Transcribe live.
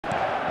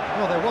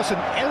Well, there was an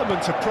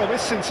element of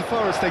promise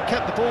insofar as they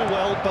kept the ball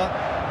well, but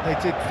they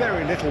did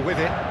very little with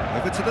it.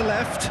 Over to the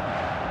left.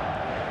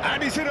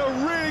 And he's in a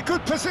really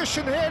good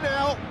position here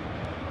now.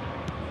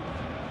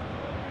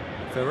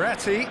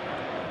 Verratti.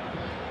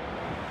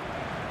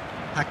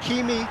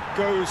 Hakimi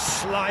goes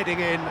sliding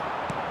in.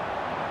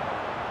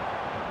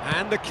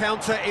 And the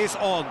counter is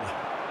on.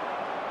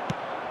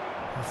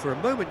 For a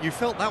moment you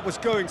felt that was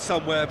going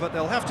somewhere, but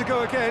they'll have to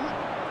go again.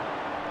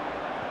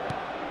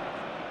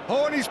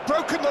 Oh, and he's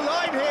broken the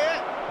line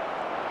here.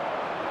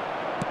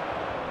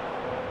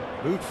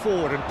 Moved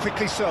forward and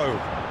quickly so.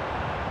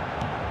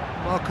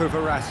 Marco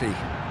Verratti.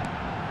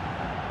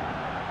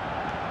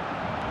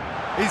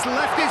 He's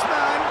left his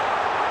man.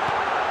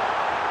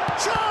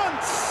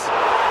 Chance!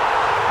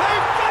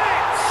 They've done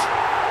it!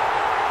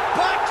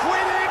 Back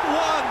within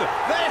one!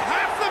 They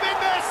have them in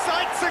their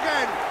sights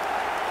again!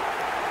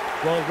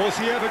 Well, was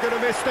he ever going to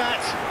miss that?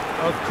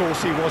 Of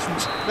course he wasn't.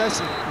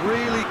 Messi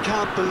really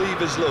can't believe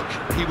his luck.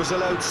 He was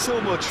allowed so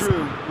much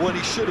room when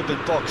he should have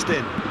been boxed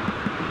in.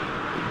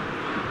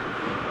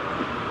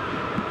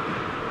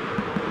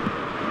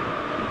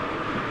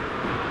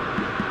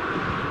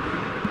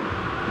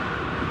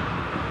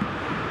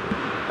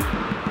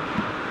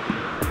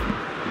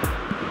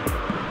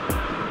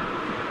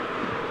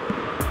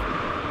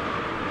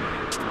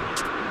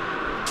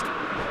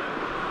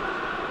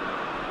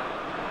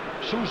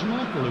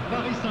 Changement pour le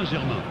Paris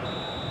Saint-Germain.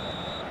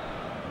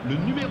 Le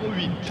numéro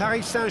 8.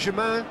 Paris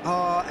Saint-Germain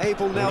are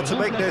able now to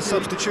make their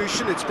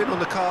substitution. It's been on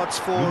the cards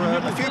for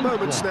a few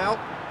moments now.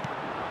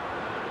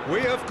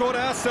 We have got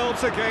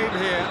ourselves a game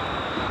here.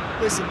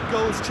 Listen,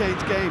 goals change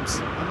games,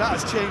 and that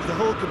has changed the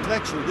whole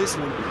complexion of this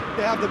one.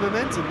 They have the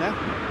momentum now.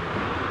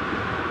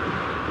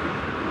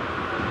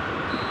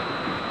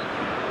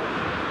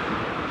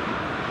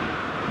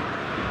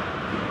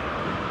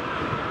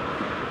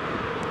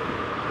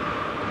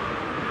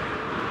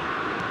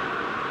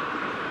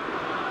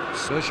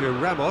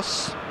 Sergio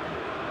Ramos,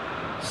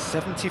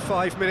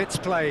 75 minutes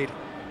played.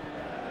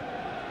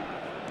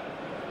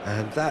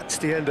 And that's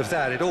the end of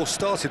that. It all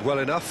started well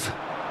enough.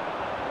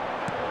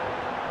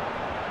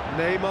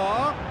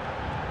 Neymar.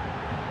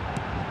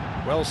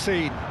 Well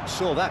seen,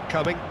 saw that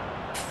coming.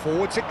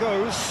 Forwards it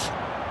goes.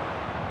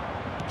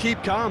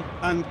 Keep calm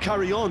and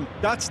carry on.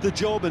 That's the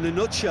job in a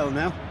nutshell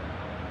now.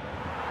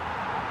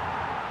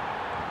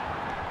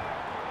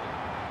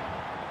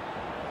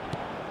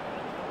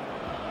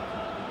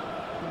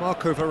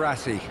 Marco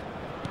Verratti.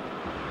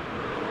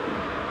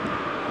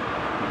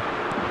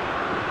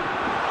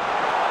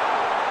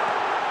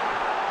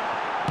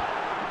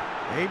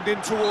 Aimed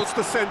in towards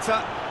the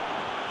centre.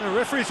 The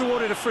referee's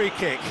awarded a free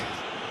kick.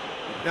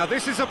 Now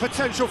this is a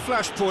potential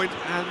flashpoint,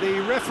 and the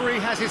referee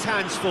has his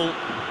hands full.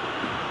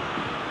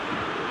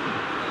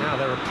 Now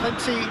there are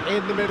plenty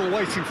in the middle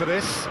waiting for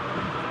this.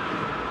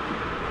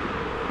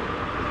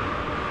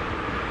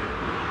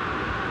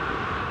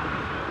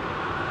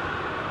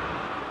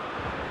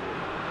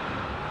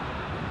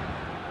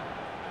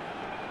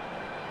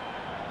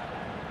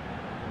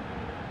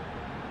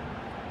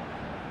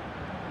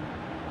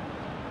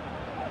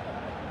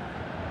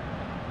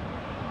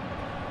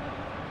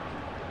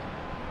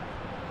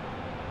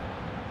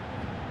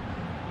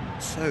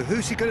 So,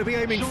 who's he going to be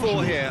aiming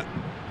for here?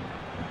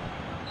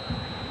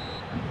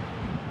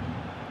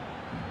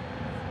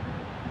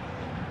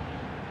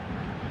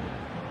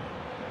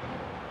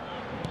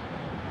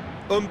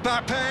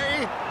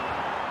 Mbappe!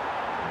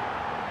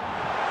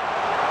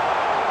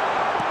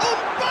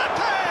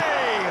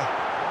 Mbappe!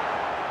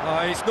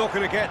 Oh, he's not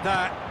going to get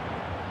that.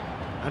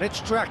 And it's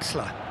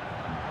Draxler.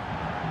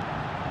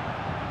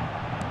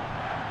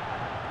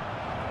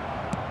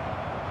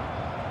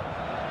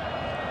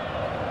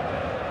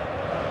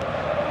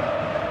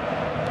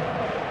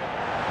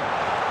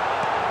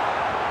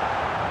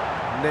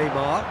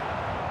 Neymar.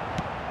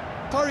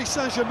 Paris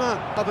Saint-Germain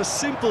have a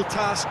simple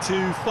task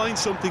to find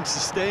something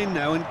sustained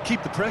now and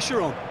keep the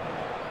pressure on.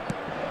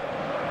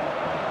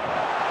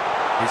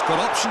 He's got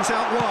options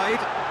out wide.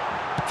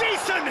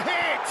 Decent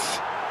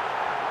hit!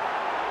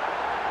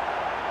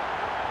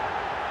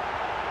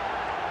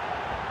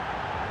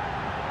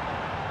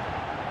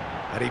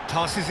 And he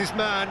passes his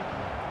man.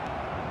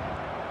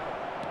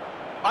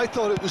 I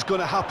thought it was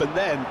going to happen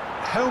then.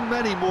 How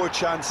many more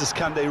chances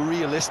can they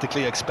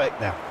realistically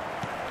expect now?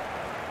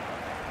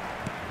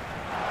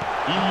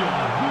 Il y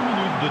aura 2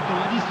 minutes de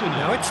temps additionnel.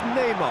 Now it's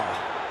Neymar.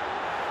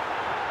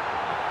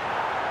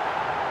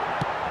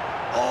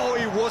 Oh,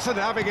 he wasn't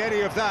having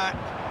any of that.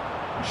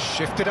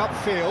 Shifted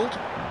upfield.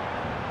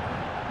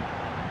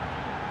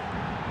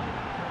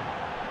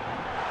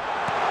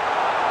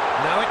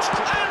 Now it's...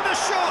 And the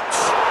shot!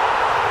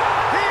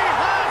 He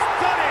has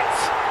done it!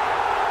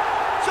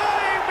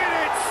 Dying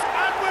minutes,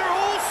 and we're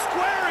all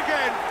square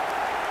again.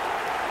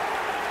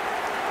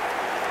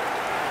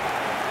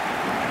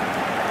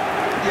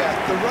 Yeah,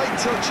 the right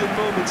touch in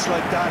moments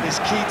like that is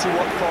key to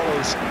what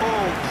follows.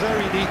 All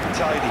very neat and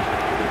tidy.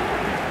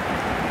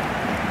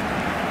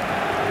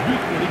 But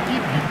pour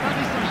l'équipe du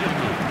Paris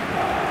Saint-Germain.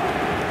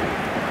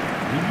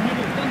 Le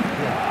numéro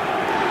 23.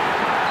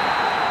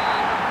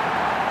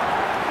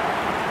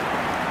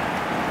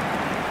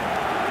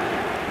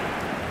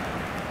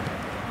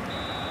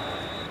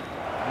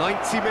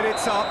 90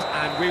 minutes up,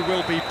 and we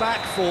will be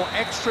back for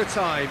extra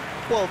time.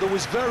 Well, there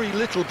was very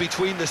little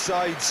between the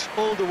sides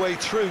all the way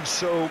through,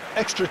 so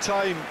extra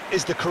time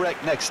is the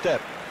correct next step.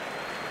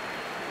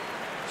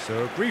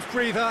 So, brief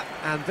breather,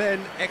 and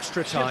then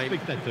extra Chers time.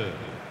 spectateurs,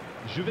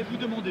 je vais vous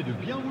demander de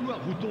bien vouloir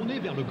vous tourner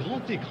vers le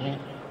grand écran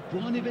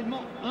pour un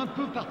événement un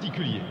peu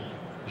particulier.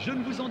 Je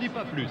ne vous en dis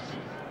pas plus.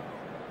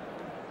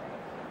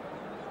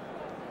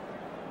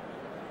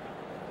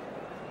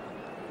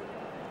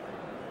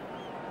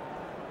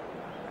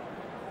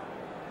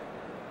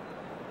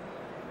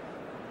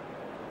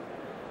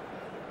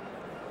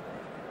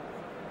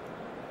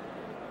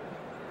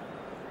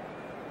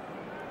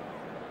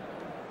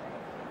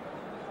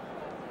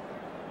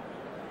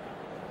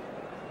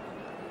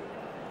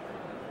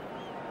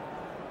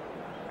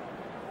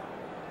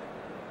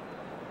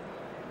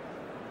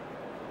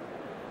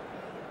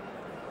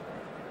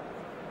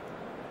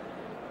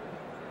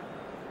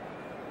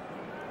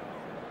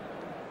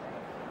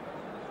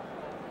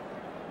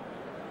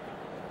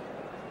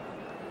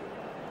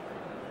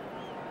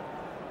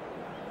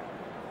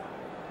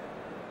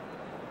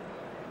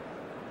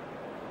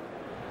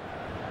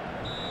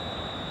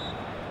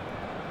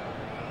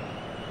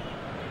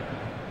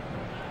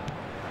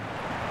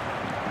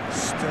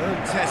 Stern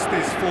test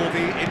this for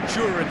the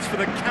endurance, for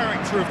the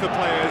character of the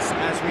players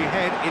as we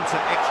head into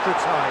extra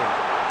time.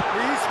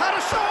 He's had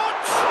a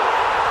shot!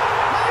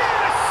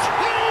 Yes,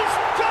 he's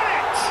done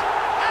it!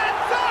 And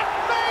that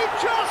may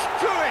just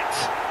do it!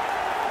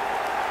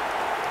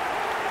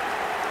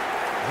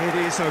 It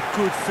is a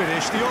good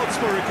finish. The odds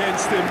were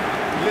against him.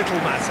 Little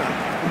matter.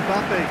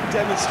 Mbappe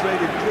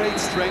demonstrated great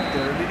strength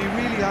there. I mean, he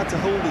really had to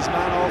hold his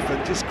man off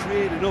and just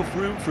create enough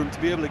room for him to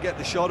be able to get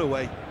the shot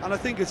away. And I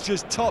think it's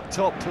just top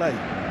play.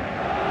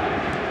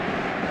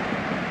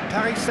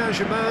 Paris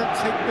Saint-Germain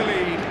take the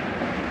lead.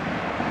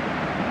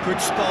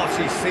 Good spot,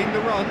 he's seen the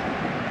run.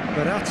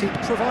 Verratti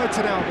provides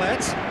an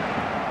outlet.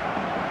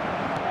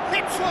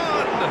 Hits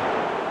one!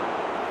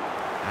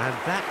 And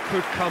that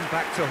could come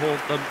back to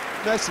haunt them.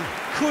 Messi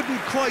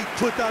couldn't quite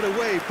put that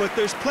away, but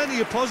there's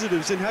plenty of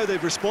positives in how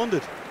they've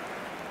responded.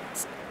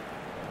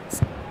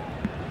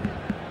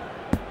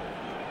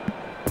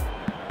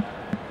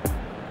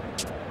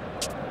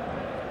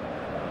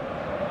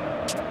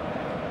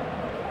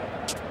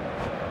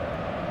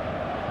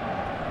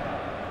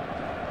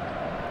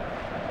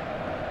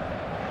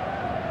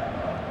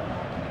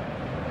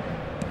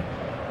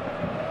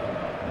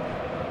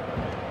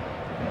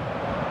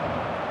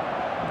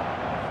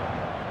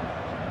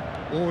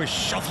 Oh, he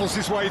shuffles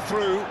his way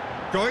through.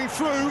 Going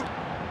through.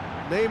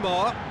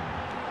 Neymar.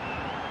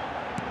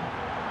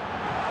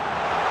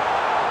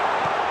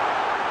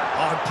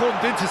 Oh,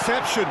 important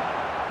interception.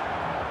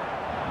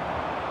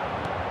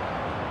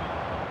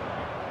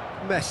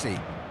 Messi.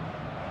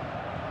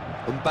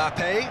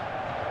 Mbappe.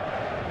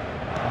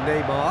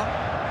 Neymar.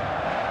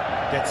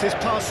 Gets his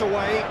pass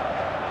away.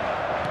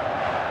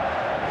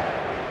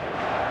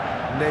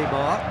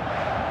 Neymar.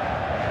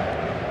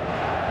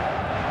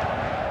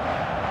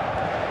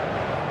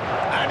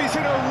 He's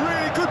in a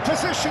really good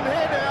position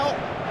here now.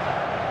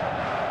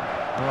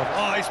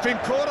 Oh, he's been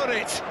caught on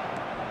it.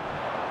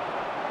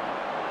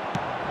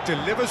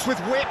 Delivers with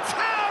wit.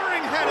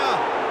 Towering header.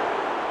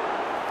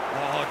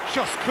 Oh,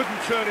 just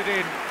couldn't turn it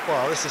in.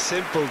 Well, this is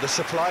simple. The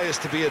supply is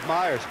to be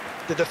admired.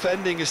 The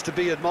defending is to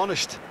be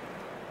admonished.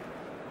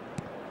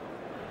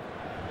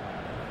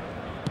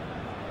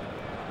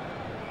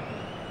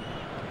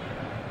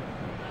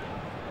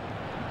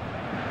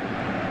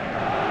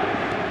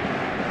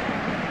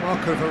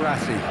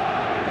 Verratti.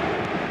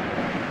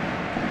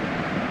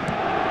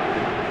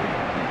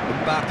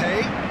 Mbappe.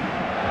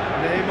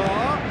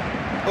 Neymar.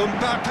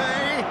 Mbappe.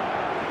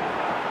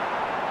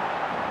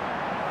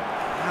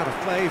 Out of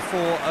play for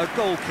a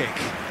goal kick.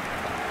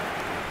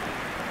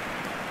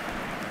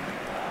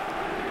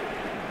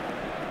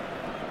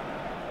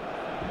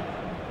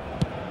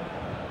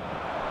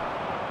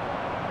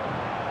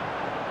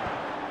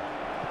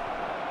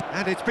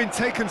 And it's been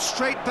taken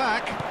straight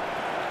back.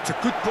 It's a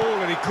good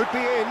ball and he could be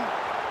in.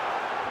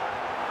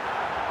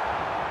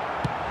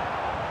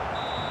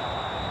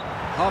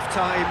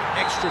 Half-time,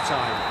 extra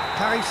time.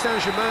 Paris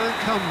Saint-Germain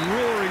come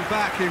roaring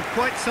back in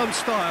quite some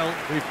style.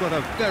 We've got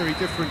a very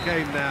different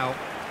game now.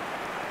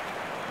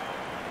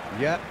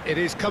 Yeah, it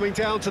is coming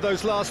down to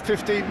those last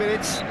 15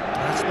 minutes.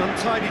 That's an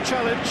untidy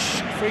challenge.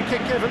 Free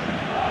kick given.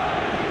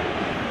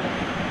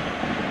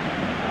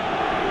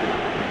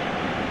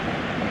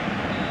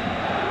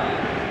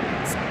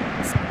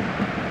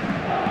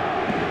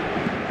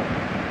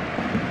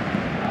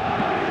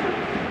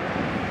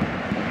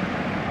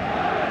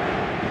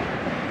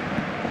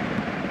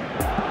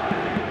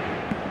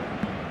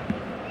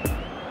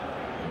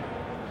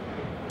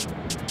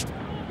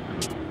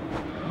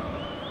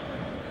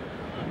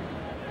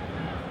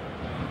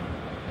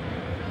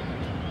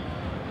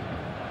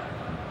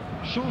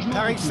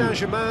 Paris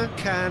Saint-Germain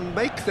can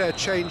make their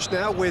change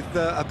now with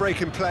a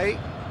break in play.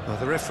 Well,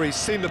 the referee's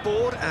seen the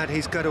board and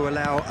he's going to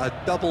allow a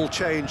double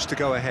change to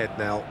go ahead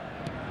now.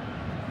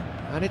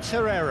 And it's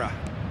Herrera.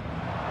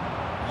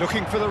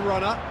 Looking for the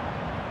runner.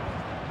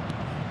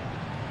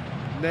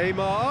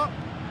 Neymar.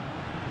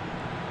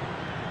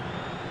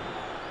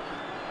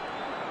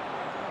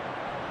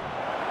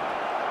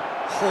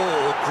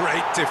 Oh,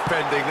 great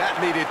defending, that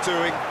needed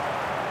doing.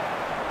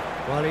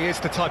 Well, he is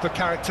the type of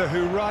character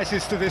who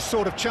rises to this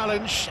sort of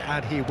challenge,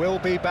 and he will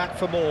be back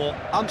for more.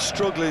 I'm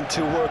struggling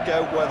to work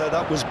out whether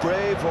that was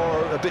brave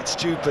or a bit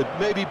stupid.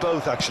 Maybe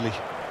both, actually.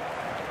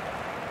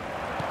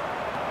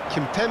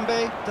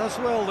 Kimpembe does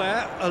well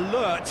there,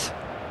 alert.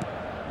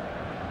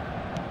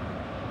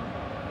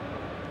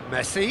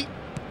 Messi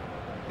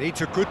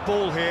needs a good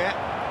ball here.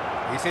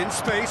 He's in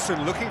space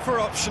and looking for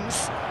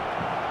options.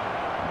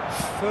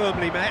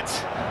 Firmly met.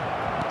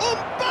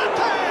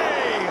 Mbappe!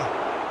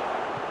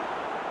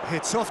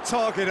 It's off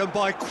target and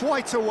by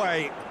quite a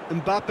way.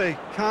 Mbappe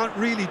can't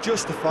really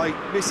justify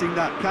missing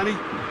that, can he?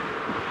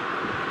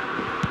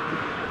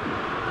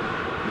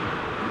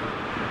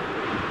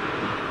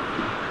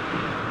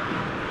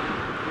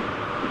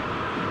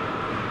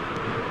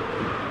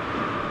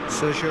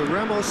 Sergio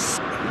Ramos,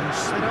 who's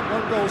set up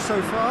one goal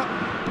so far.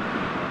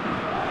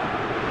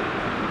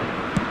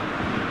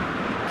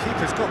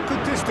 Keeper's got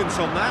good distance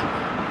on that.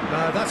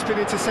 No, that's been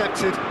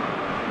intercepted.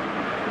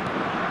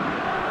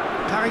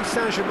 Paris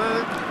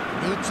Saint-Germain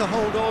need to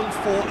hold on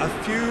for a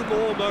few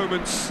more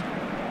moments.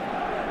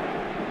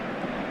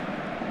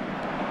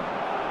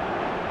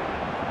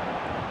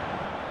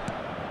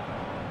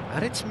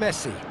 And it's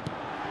Messi.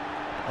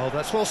 Oh,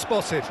 that's well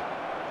spotted.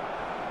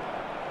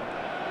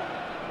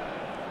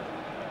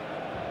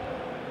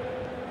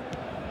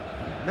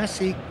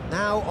 Messi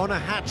now on a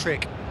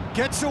hat-trick.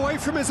 Gets away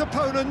from his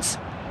opponent.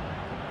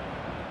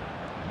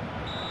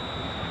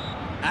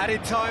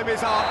 Added time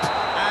is up,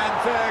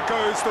 and there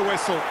goes the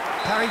whistle.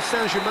 Paris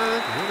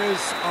Saint-Germain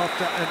winners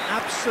after an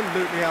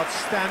absolutely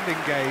outstanding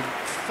game.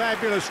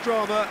 Fabulous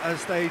drama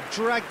as they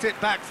dragged it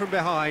back from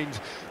behind,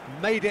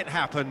 made it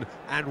happen,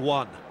 and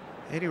won.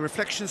 Any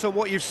reflections on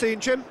what you've seen,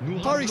 Jim?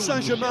 Paris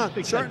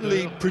Saint-Germain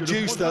certainly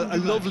produced a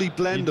lovely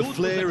blend of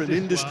flair and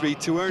industry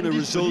to earn a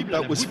result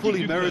that was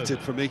fully merited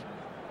for me.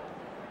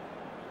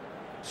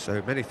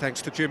 So many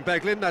thanks to Jim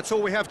Beglin. That's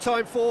all we have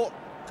time for.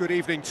 Good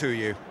evening to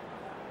you.